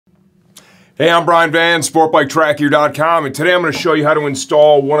Hey, I'm Brian Van, SportbikeTrackYou.com, and today I'm going to show you how to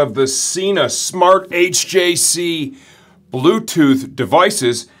install one of the Sena SMART HJC Bluetooth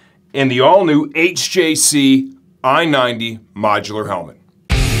devices in the all-new HJC i90 Modular helmet.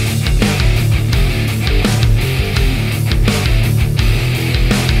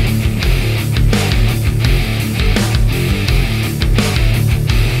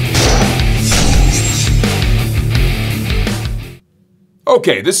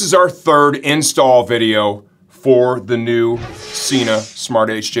 Okay, this is our third install video for the new Sena SMART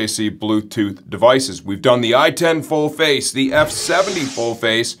HJC Bluetooth devices. We've done the i10 full face, the F70 full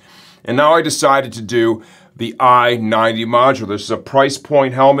face, and now I decided to do the i90 Modular. This is a price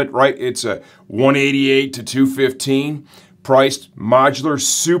point helmet, right? It's a $188 to $215 priced modular,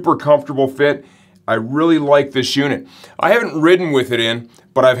 super comfortable fit. I really like this unit. I haven't ridden with it in,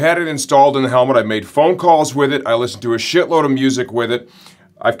 but I've had it installed in the helmet. I've made phone calls with it. I listened to a shitload of music with it.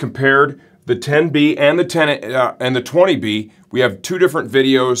 I've compared the 10B and the 20B. We have two different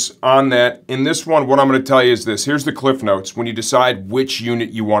videos on that. In this one, what I'm going to tell you is this. Here's the cliff notes when you decide which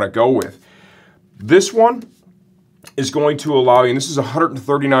unit you want to go with. This one is going to allow you, and this is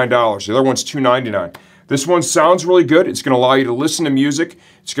 $139. The other one's $299. This one sounds really good. It's going to allow you to listen to music.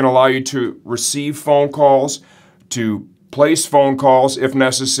 It's going to allow you to receive phone calls, to place phone calls if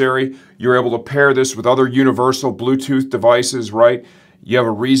necessary. You're able to pair this with other universal Bluetooth devices, right? You have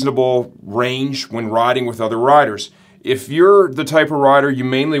a reasonable range when riding with other riders. If you're the type of rider you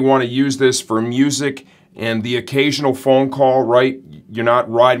mainly want to use this for music and the occasional phone call, right? You're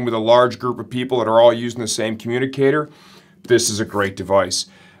not riding with a large group of people that are all using the same communicator. This is a great device.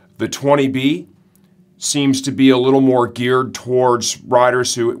 The 20B seems to be a little more geared towards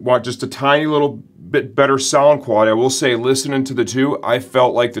riders who want just a tiny little bit better sound quality. I will say, listening to the two, I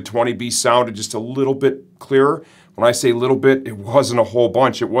felt like the 20B sounded just a little bit clearer. When I say little bit, it wasn't a whole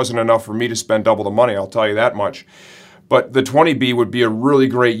bunch. It wasn't enough for me to spend double the money, I'll tell you that much. But the 20B would be a really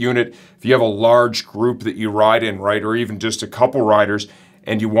great unit if you have a large group that you ride in, right? Or even just a couple riders,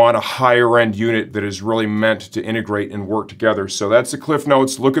 and you want a higher end unit that is really meant to integrate and work together. So that's the cliff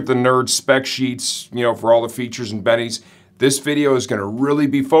notes. Look at the nerd spec sheets, you know, for all the features and bennies. This video is going to really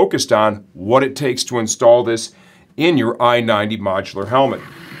be focused on what it takes to install this in your i90 Modular helmet.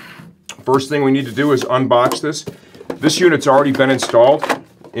 First thing we need to do is unbox this. This unit's already been installed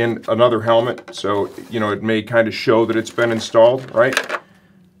in another helmet, so you know it may kind of show that it's been installed, right?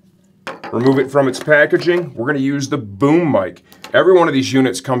 Remove it from its packaging. We're going to use the boom mic. Every one of these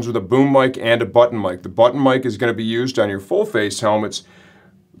units comes with a boom mic and a button mic. The button mic is going to be used on your full face helmets.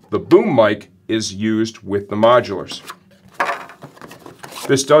 The boom mic is used with the modulars.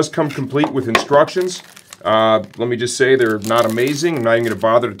 This does come complete with instructions. Let me just say they're not amazing. I'm not even going to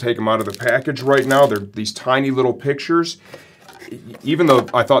bother to take them out of the package right now. They're these tiny little pictures. Even though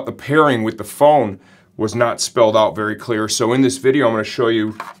I thought the pairing with the phone was not spelled out very clear. So in this video, I'm going to show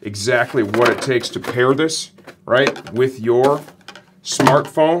you exactly what it takes to pair this, right, with your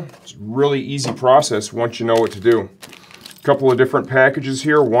smartphone. It's a really easy process once you know what to do. A couple of different packages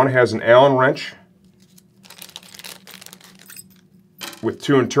here. One has an Allen wrench with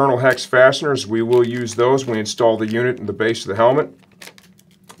two internal hex fasteners. We will use those when we install the unit in the base of the helmet.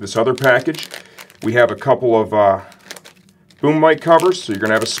 This other package, we have a couple of boom mic covers, so you're going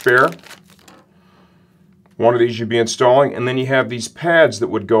to have a spare. One of these you'd be installing, and then you have these pads that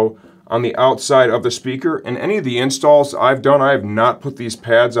would go on the outside of the speaker. And any of the installs I've done, I have not put these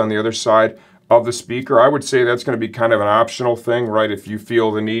pads on the other side of the speaker. I would say that's going to be kind of an optional thing, right? If you feel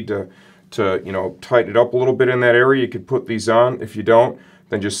the need to you know, tighten it up a little bit in that area, you could put these on. If you don't,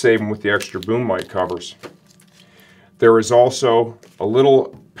 then just save them with the extra boom mic covers. There is also a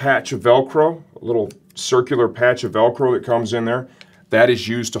little patch of Velcro, a little circular patch of Velcro that comes in there. That is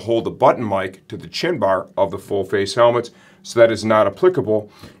used to hold the button mic to the chin bar of the full face helmets, so that is not applicable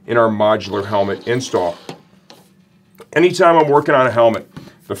in our modular helmet install. Anytime I'm working on a helmet,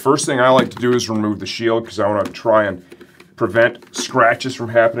 the first thing I like to do is remove the shield, because I want to try and prevent scratches from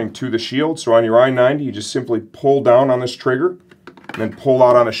happening to the shield. So on your i90, you just simply pull down on this trigger and then pull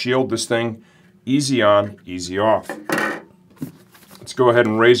out on a shield. This thing, easy on, easy off. Let's go ahead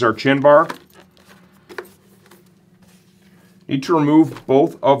and raise our chin bar. Need to remove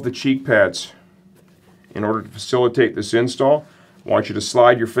both of the cheek pads in order to facilitate this install. I want you to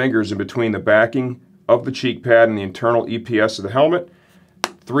slide your fingers in between the backing of the cheek pad and the internal EPS of the helmet.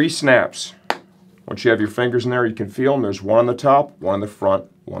 3 snaps. Once you have your fingers in there, you can feel them. There's one on the top, one in the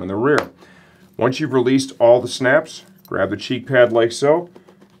front, one in the rear. Once you've released all the snaps, grab the cheek pad like so,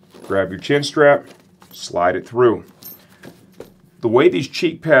 grab your chin strap, slide it through. The way these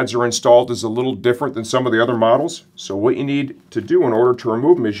cheek pads are installed is a little different than some of the other models. So what you need to do in order to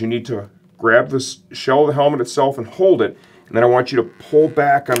remove them is you need to grab the shell of the helmet itself and hold it, and then I want you to pull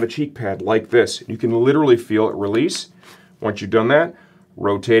back on the cheek pad like this. You can literally feel it release. Once you've done that,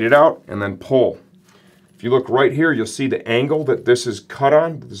 rotate it out and then pull. If you look right here, you'll see the angle that this is cut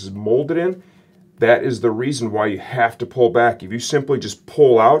on, that this is molded in. That is the reason why you have to pull back. If you simply just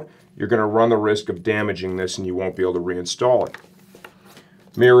pull out, you're going to run the risk of damaging this and you won't be able to reinstall it.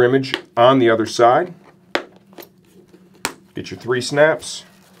 Mirror image on the other side. Get your 3 snaps.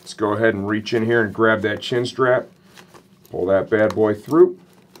 Let's go ahead and reach in here and grab that chin strap. Pull that bad boy through.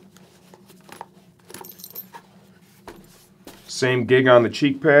 Same gig on the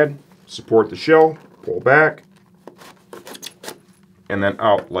cheek pad. Support the shell, pull back, and then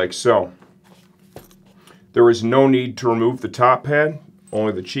out like so. There is no need to remove the top pad.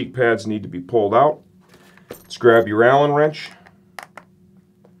 Only the cheek pads need to be pulled out. Let's grab your Allen wrench.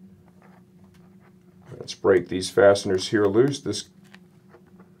 Let's break these fasteners here loose. This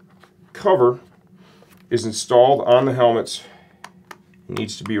cover is installed on the helmets. It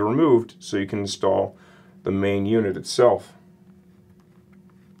needs to be removed so you can install the main unit itself.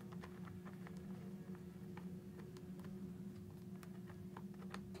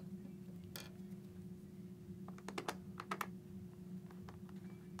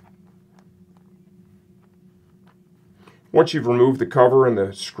 Once you've removed the cover and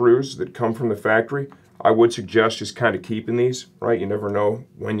the screws that come from the factory, I would suggest just kind of keeping these, right? You never know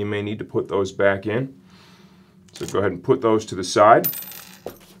when you may need to put those back in. So go ahead and put those to the side.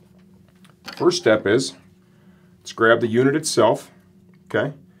 First step is, let's grab the unit itself,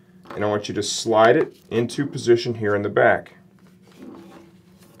 okay? And I want you to slide it into position here in the back.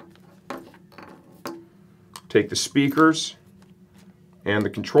 Take the speakers and the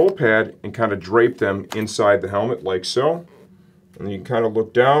control pad and kind of drape them inside the helmet like so. And you can kind of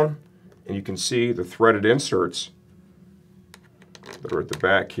look down and you can see the threaded inserts that are at the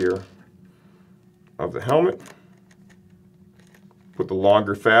back here of the helmet. Put the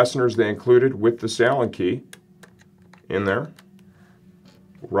longer fasteners they included with the Allen key in there.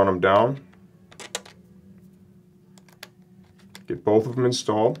 Run them down. Get both of them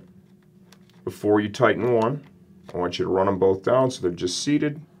installed. Before you tighten one, I want you to run them both down so they're just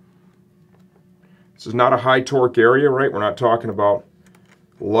seated. This is not a high torque area, right? We're not talking about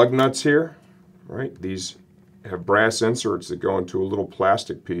lug nuts here, right? These have brass inserts that go into a little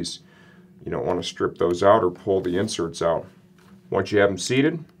plastic piece. You don't want to strip those out or pull the inserts out. Once you have them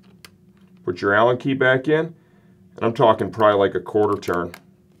seated, put your Allen key back in, and I'm talking probably like a quarter turn,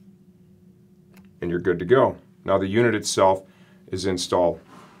 and you're good to go. Now the unit itself is installed.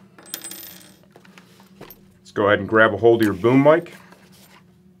 Let's go ahead and grab a hold of your boom mic.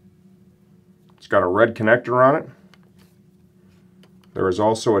 It's got a red connector on it. There is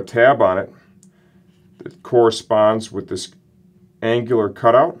also a tab on it that corresponds with this angular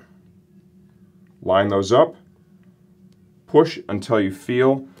cutout. Line those up. Push until you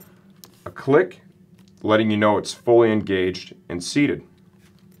feel a click, letting you know it's fully engaged and seated.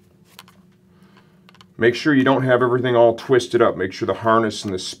 Make sure you don't have everything all twisted up. Make sure the harness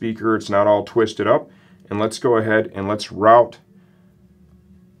and the speaker, it's not all twisted up. And let's go ahead and let's route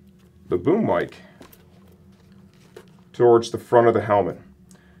the boom mic towards the front of the helmet.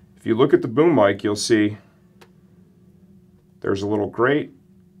 If you look at the boom mic, you'll see there's a little grate,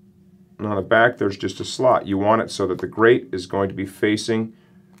 and on the back there's just a slot. You want it so that the grate is going to be facing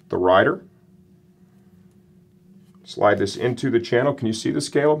the rider. Slide this into the channel. Can you see this,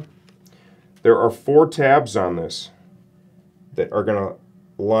 Caleb? There are 4 tabs on this that are going to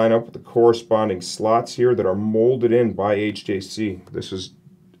line up with the corresponding slots here that are molded in by HJC. This is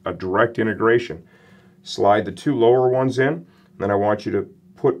a direct integration. Slide the 2 lower ones in, and then I want you to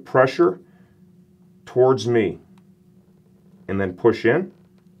put pressure towards me and then push in,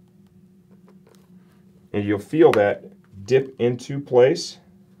 and you'll feel that dip into place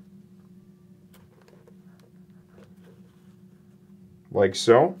like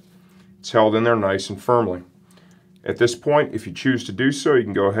so. It's held in there nice and firmly. At this point, if you choose to do so, you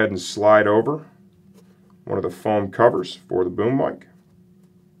can go ahead and slide over one of the foam covers for the boom mic.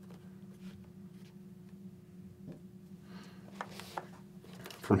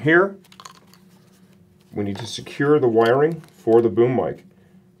 From here, we need to secure the wiring for the boom mic.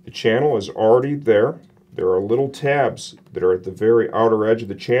 The channel is already there. There are little tabs that are at the very outer edge of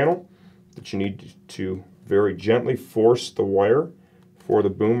the channel that you need to very gently force the wire for the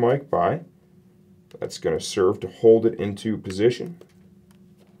boom mic by. That's going to serve to hold it into position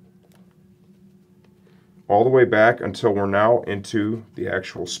all the way back until we're now into the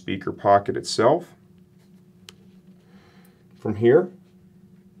actual speaker pocket itself. From here,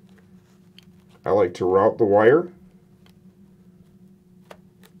 I like to route the wire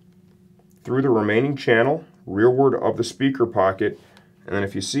through the remaining channel, rearward of the speaker pocket, and then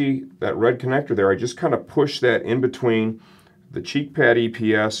if you see that red connector there, I just kind of push that in between the cheek pad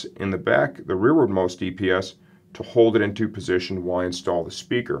EPS and the rearwardmost EPS to hold it into position while I install the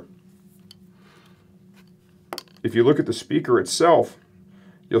speaker. If you look at the speaker itself,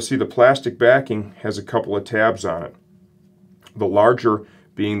 you'll see the plastic backing has a couple of tabs on it, the larger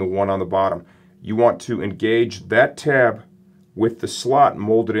being the one on the bottom. You want to engage that tab with the slot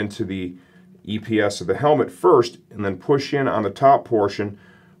molded into the EPS of the helmet first, and then push in on the top portion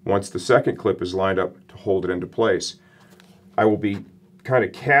once the second clip is lined up to hold it into place. I will be kind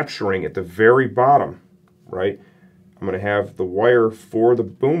of capturing at the very bottom, right? I'm going to have the wire for the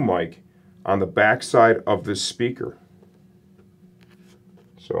boom mic on the back side of this speaker.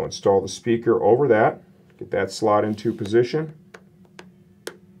 So install the speaker over that, get that slot into position,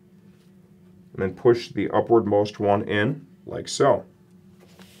 and then push the upwardmost one in like so.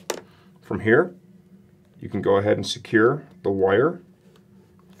 From here, you can go ahead and secure the wire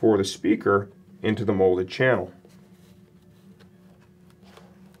for the speaker into the molded channel.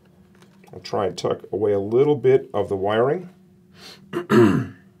 I'll try and tuck away a little bit of the wiring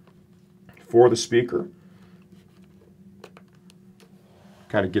for the speaker.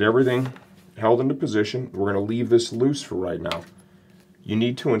 Kind of get everything held into position. We're going to leave this loose for right now. You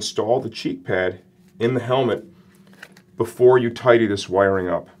need to install the cheek pad in the helmet before you tidy this wiring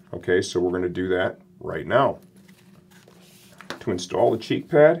up. Okay, so we're going to do that right now. To install the cheek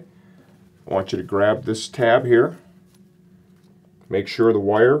pad, I want you to grab this tab here. Make sure the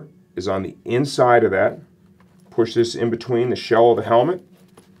wire is on the inside of that. Push this in between the shell of the helmet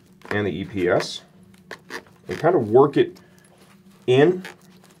and the EPS. And kind of work it in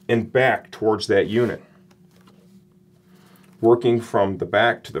and back towards that unit. Working from the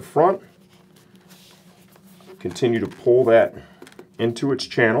back to the front. Continue to pull that into its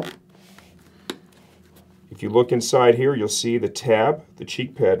channel. If you look inside here, you'll see the tab the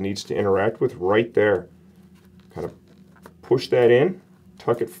cheek pad needs to interact with right there. Kind of push that in,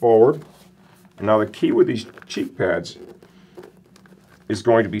 tuck it forward. And now the key with these cheek pads is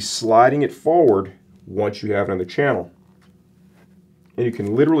going to be sliding it forward once you have it in the channel. And you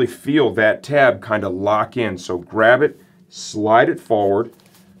can literally feel that tab kind of lock in. So grab it, slide it forward,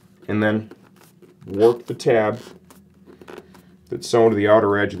 and then work the tab that's sewn to the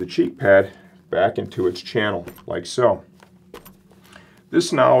outer edge of the cheek pad back into its channel, like so.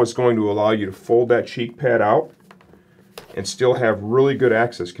 This now is going to allow you to fold that cheek pad out and still have really good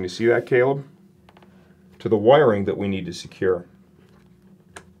access. Can you see that, Caleb? To the wiring that we need to secure.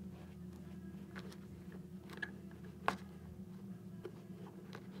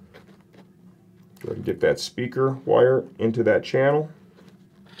 Go ahead and get that speaker wire into that channel.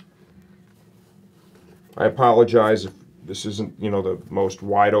 I apologize if this isn't, the most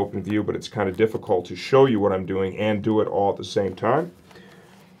wide open view, but it's kind of difficult to show you what I'm doing and do it all at the same time.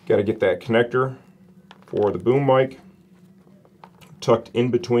 Got to get that connector for the boom mic tucked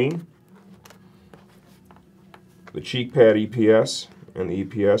in between the cheek pad EPS and the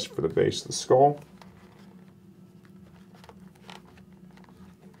EPS for the base of the skull.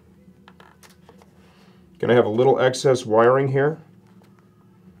 Gonna have a little excess wiring here.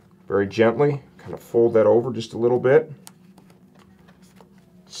 Very gently, kind of fold that over just a little bit.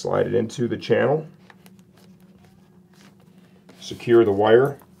 Slide it into the channel. Secure the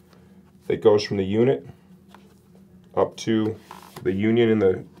wire that goes from the unit up to the union in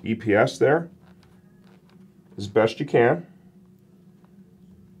the EPS there as best you can.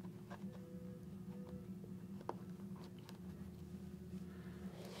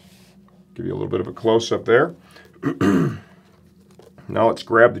 Give you a little bit of a close-up there. Now let's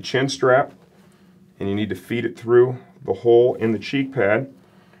grab the chin strap, and you need to feed it through the hole in the cheek pad.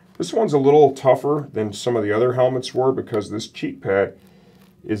 This one's a little tougher than some of the other helmets were because this cheek pad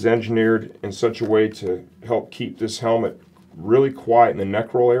is engineered in such a way to help keep this helmet really quiet in the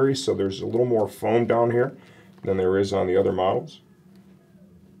neck roll area, so there's a little more foam down here than there is on the other models.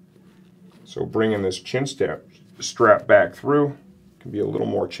 So bringing this chin strap back through can be a little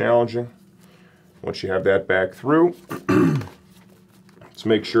more challenging. Once you have that back through, let's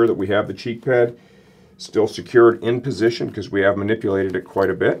make sure that we have the cheek pad still secured in position because we have manipulated it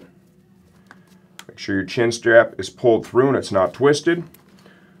quite a bit. Make sure your chin strap is pulled through and it's not twisted.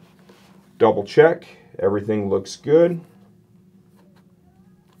 Double check, everything looks good.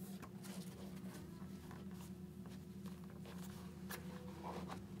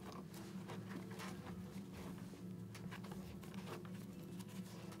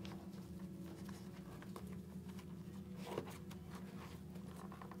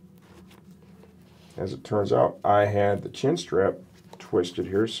 As it turns out, I had the chin strap twisted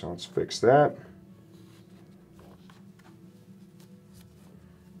here, so let's fix that.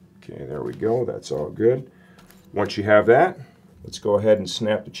 Okay, there we go. That's all good. Once you have that, let's go ahead and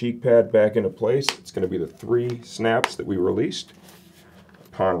snap the cheek pad back into place. It's going to be the 3 snaps that we released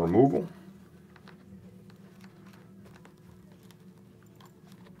upon removal.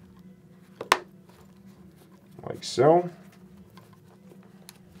 Like so.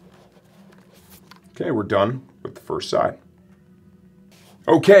 Okay, we're done with the first side.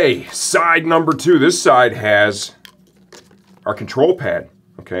 Okay, side number 2. This side has our control pad.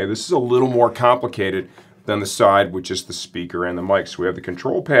 Okay, this is a little more complicated than the side with just the speaker and the mic. So we have the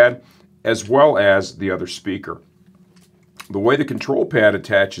control pad as well as the other speaker. The way the control pad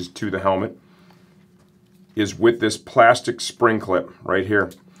attaches to the helmet is with this plastic spring clip right here.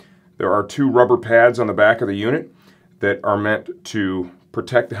 There are 2 rubber pads on the back of the unit that are meant to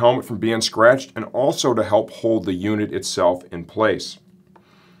protect the helmet from being scratched and also to help hold the unit itself in place.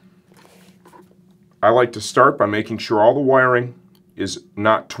 I like to start by making sure all the wiring is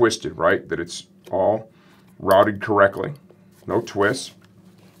not twisted, right? That it's all routed correctly. No twists.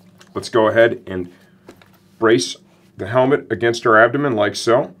 Let's go ahead and brace the helmet against our abdomen like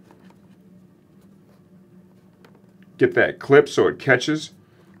so. Get that clip so it catches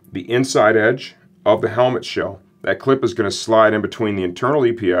the inside edge of the helmet shell. That clip is going to slide in between the internal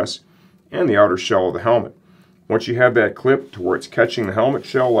EPS and the outer shell of the helmet. Once you have that clip to where it's catching the helmet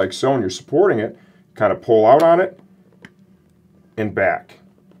shell like so and you're supporting it, kind of pull out on it and back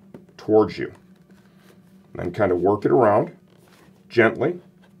towards you. Then kind of work it around gently.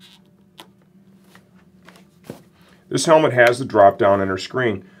 This helmet has the drop-down inner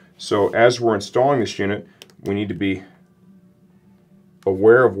screen, so as we're installing this unit, we need to be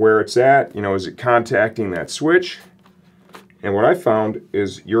aware of where it's at. You know, is it contacting that switch? And what I found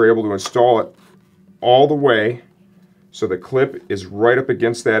is you're able to install it all the way so the clip is right up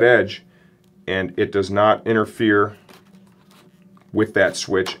against that edge and it does not interfere with that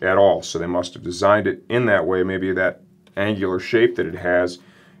switch at all. So they must have designed it in that way. Maybe that angular shape that it has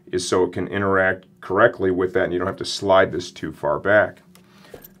is so it can interact correctly with that and you don't have to slide this too far back.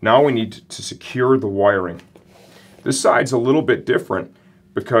 Now we need to secure the wiring. This side's a little bit different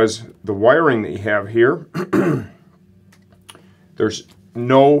because the wiring that you have here, you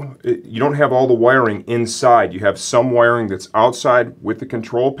don't have all the wiring inside. You have some wiring that's outside with the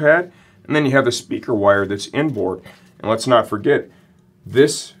control pad, and then you have the speaker wire that's inboard. And let's not forget,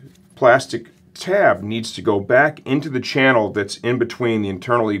 this plastic tab needs to go back into the channel that's in between the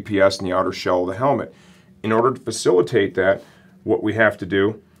internal EPS and the outer shell of the helmet. In order to facilitate that, what we have to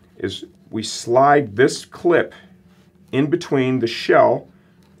do is we slide this clip in between the shell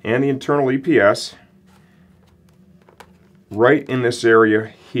and the internal EPS right in this area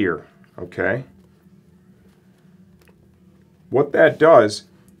here, okay? What that does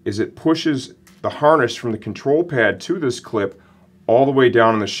is it pushes the harness from the control pad to this clip all the way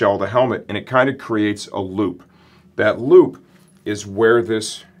down in the shell of the helmet, and it kind of creates a loop. That loop is where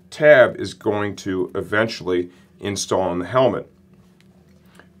this tab is going to eventually install on the helmet.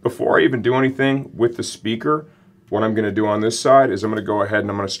 Before I even do anything with the speaker, what I'm going to do on this side is I'm going to go ahead and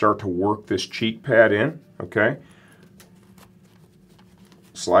I'm going to start to work this cheek pad in, okay?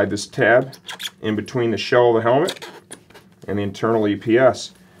 Slide this tab in between the shell of the helmet and the internal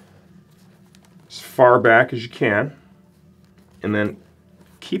EPS as far back as you can, and then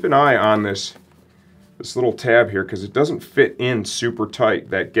keep an eye on this little tab here because it doesn't fit in super tight.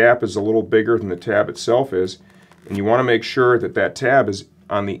 That gap is a little bigger than the tab itself is, and you want to make sure that that tab is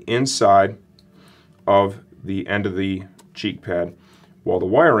on the inside of the end of the cheek pad, while the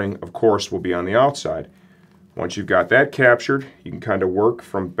wiring, of course, will be on the outside. Once you've got that captured, you can kind of work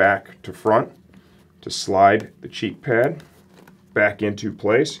from back to front to slide the cheek pad back into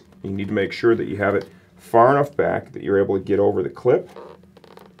place. You need to make sure that you have it far enough back that you're able to get over the clip.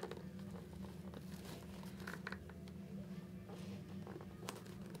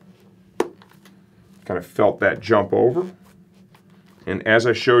 Kind of felt that jump over. And as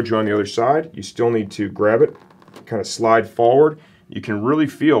I showed you on the other side, you still need to grab it, kind of slide forward. You can really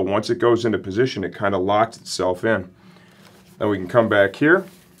feel once it goes into position, it kind of locks itself in. Then we can come back here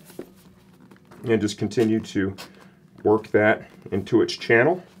and just continue to work that into its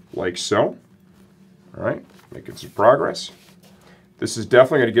channel like so. All right, making some progress. This is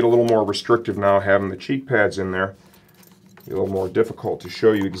definitely going to get a little more restrictive now, having the cheek pads in there. Be a little more difficult to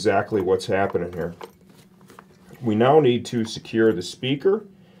show you exactly what's happening here. We now need to secure the speaker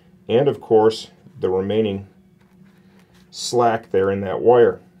and, of course, the remaining slack there in that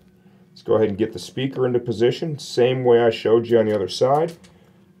wire. Let's go ahead and get the speaker into position, same way I showed you on the other side.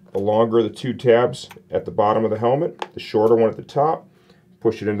 The longer the 2 tabs at the bottom of the helmet, the shorter one at the top.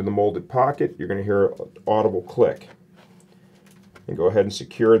 push it into the molded pocket, you're going to hear an audible click. And go ahead and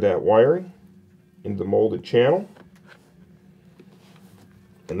secure that wiring into the molded channel.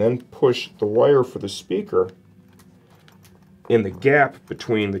 And then push the wire for the speaker in the gap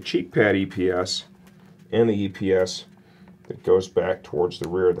between the cheek pad EPS and the EPS that goes back towards the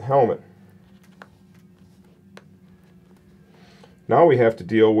rear of the helmet. Now we have to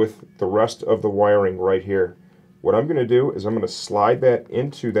deal with the rest of the wiring right here. What I'm going to do is I'm going to slide that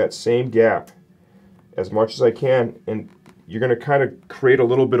into that same gap as much as I can, and you're going to kind of create a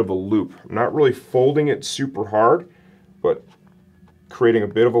little bit of a loop. I'm not really folding it super hard, but creating a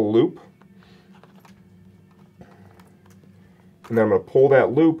bit of a loop. And then I'm going to pull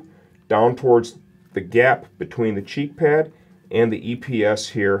that loop down towards the gap between the cheek pad and the EPS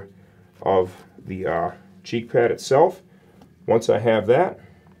here of the cheek pad itself. Once I have that,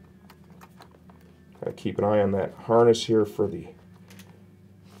 I keep an eye on that harness here for the,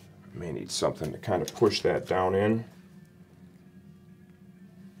 may need something to kind of push that down in.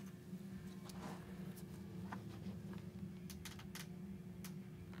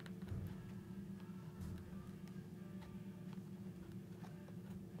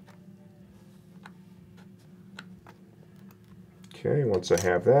 Okay, once I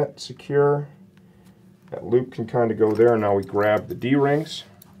have that secure, that loop can kind of go there. Now we grab the D-rings.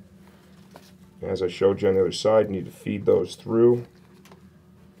 As I showed you on the other side, you need to feed those through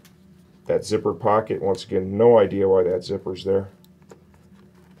that zipper pocket. Once again, no idea why that zipper's there.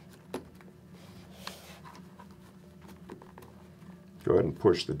 Go ahead and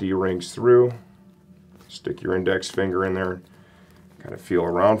push the D-rings through. Stick your index finger in there and kind of feel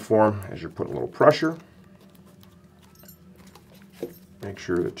around for them as you're putting a little pressure. Make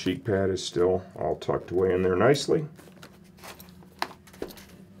sure the cheek pad is still all tucked away in there nicely.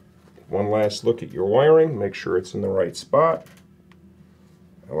 One last look at your wiring, make sure it's in the right spot.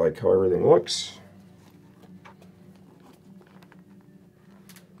 I like how everything looks.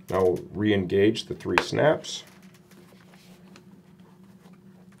 Now we'll re-engage the 3 snaps.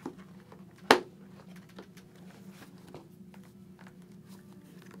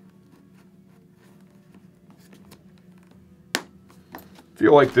 I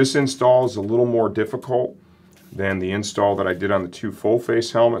feel like this install is a little more difficult than the install that I did on the 2 full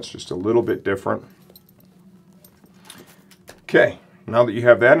face helmets, just a little bit different. Okay, now that you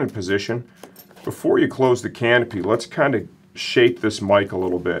have that in position, before you close the canopy, let's kind of shape this mic a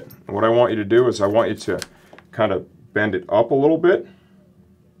little bit. And what I want you to do is I want you to kind of bend it up a little bit.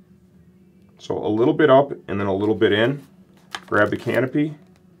 So a little bit up and then a little bit in. Grab the canopy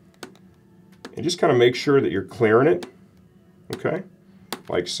and just kind of make sure that you're clearing it. Okay.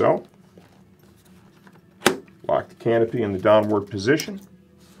 Like so. Lock the canopy in the downward position.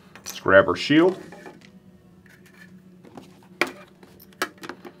 Let's grab our shield.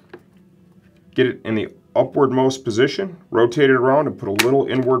 Get it in the upwardmost position. Rotate it around and put a little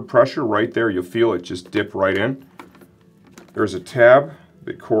inward pressure right there. You'll feel it just dip right in. There's a tab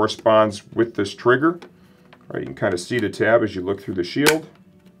that corresponds with this trigger. Right, you can kind of see the tab as you look through the shield.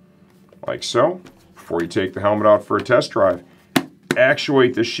 Like so. Before you take the helmet out for a test drive,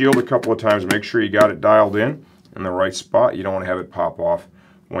 actuate the shield a couple of times. Make sure you got it dialed in the right spot. You don't want to have it pop off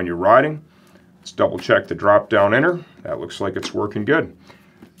when you're riding. Let's double check the drop down inner. That looks like it's working good.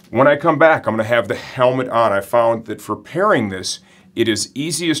 When I come back, I'm going to have the helmet on. I found that for pairing this, it is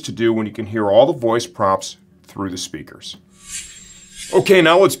easiest to do when you can hear all the voice prompts through the speakers. Okay,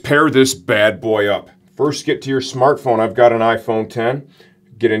 now let's pair this bad boy up. First, get to your smartphone. I've got an iPhone 10.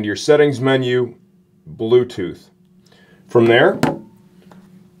 Get into your settings menu, Bluetooth. From there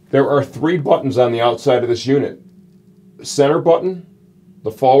are 3 buttons on the outside of this unit. The center button,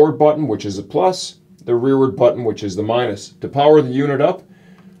 the forward button, which is a plus, the rearward button, which is the minus. To power the unit up,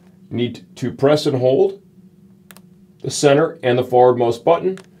 you need to press and hold the center and the forwardmost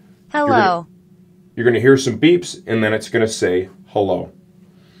button. Hello. You're going to hear some beeps, and then it's going to say hello.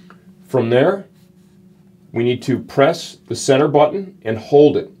 From there, we need to press the center button and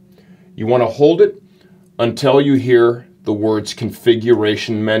hold it. You want to hold it until you hear the words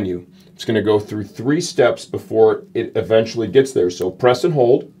configuration menu. It's going to go through 3 steps before it eventually gets there. So press and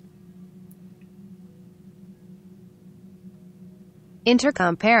hold.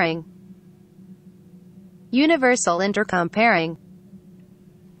 Intercom pairing. Universal intercom pairing.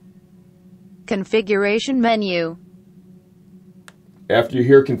 Configuration menu. After you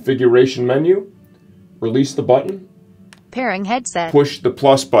hear configuration menu, release the button. Pairing headset. Push the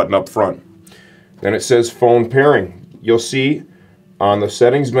plus button up front. Then it says phone pairing. You'll see on the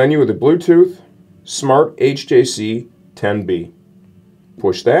settings menu of the Bluetooth, SMART HJC 10B.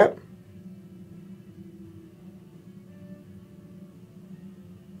 Push that.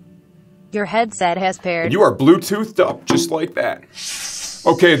 Your headset has paired. And you are Bluetoothed up just like that.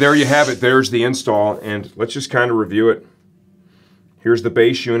 Okay, there you have it. There's the install, and let's just kind of review it. Here's the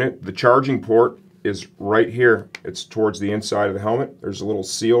base unit. The charging port is right here. It's towards the inside of the helmet. There's a little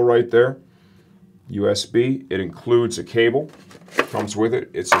seal right there. USB. It includes a cable. Comes with it.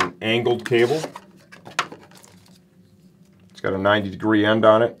 It's an angled cable. It's got a 90-degree end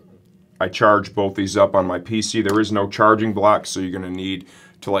on it. I charge both these up on my PC. There is no charging block, so you're going to need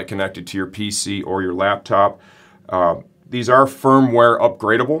to connect it to your PC or your laptop. These are firmware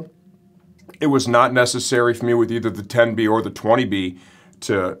upgradable. It was not necessary for me with either the 10B or the 20B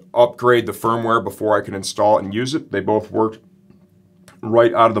to upgrade the firmware before I could install it and use it. They both worked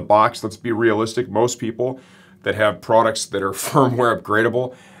right out of the box. Let's be realistic. Most people that have products that are firmware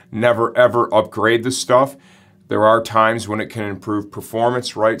upgradable never ever upgrade this stuff. There are times when it can improve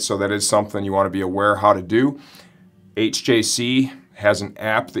performance, right? So that is something you want to be aware how to do. HJC has an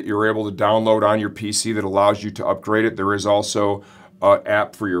app that you're able to download on your PC that allows you to upgrade it. There is also an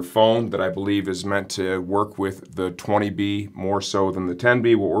app for your phone that I believe is meant to work with the 20B more so than the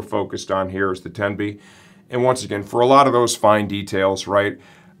 10B. What we're focused on here is the 10B. And once again, for a lot of those fine details, right,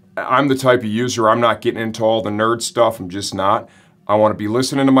 I'm the type of user, I'm not getting into all the nerd stuff. I'm just not. I want to be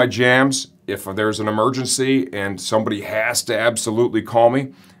listening to my jams. If there's an emergency and somebody has to absolutely call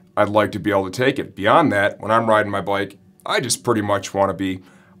me, I'd like to be able to take it. Beyond that, when I'm riding my bike, I just pretty much want to be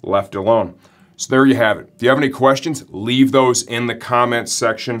left alone. So there you have it. If you have any questions, leave those in the comments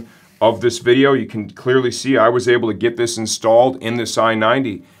section of this video. You can clearly see I was able to get this installed in this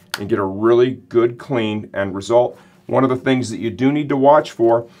i90 and get a really good, clean end result. One of the things that you do need to watch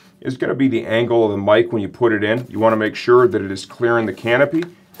for is going to be the angle of the mic when you put it in. You want to make sure that it is clearing the canopy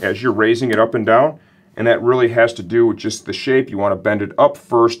as you're raising it up and down. And that really has to do with just the shape. You want to bend it up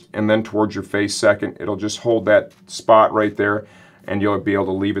first and then towards your face second. It'll just hold that spot right there and you'll be able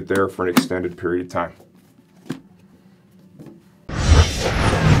to leave it there for an extended period of time.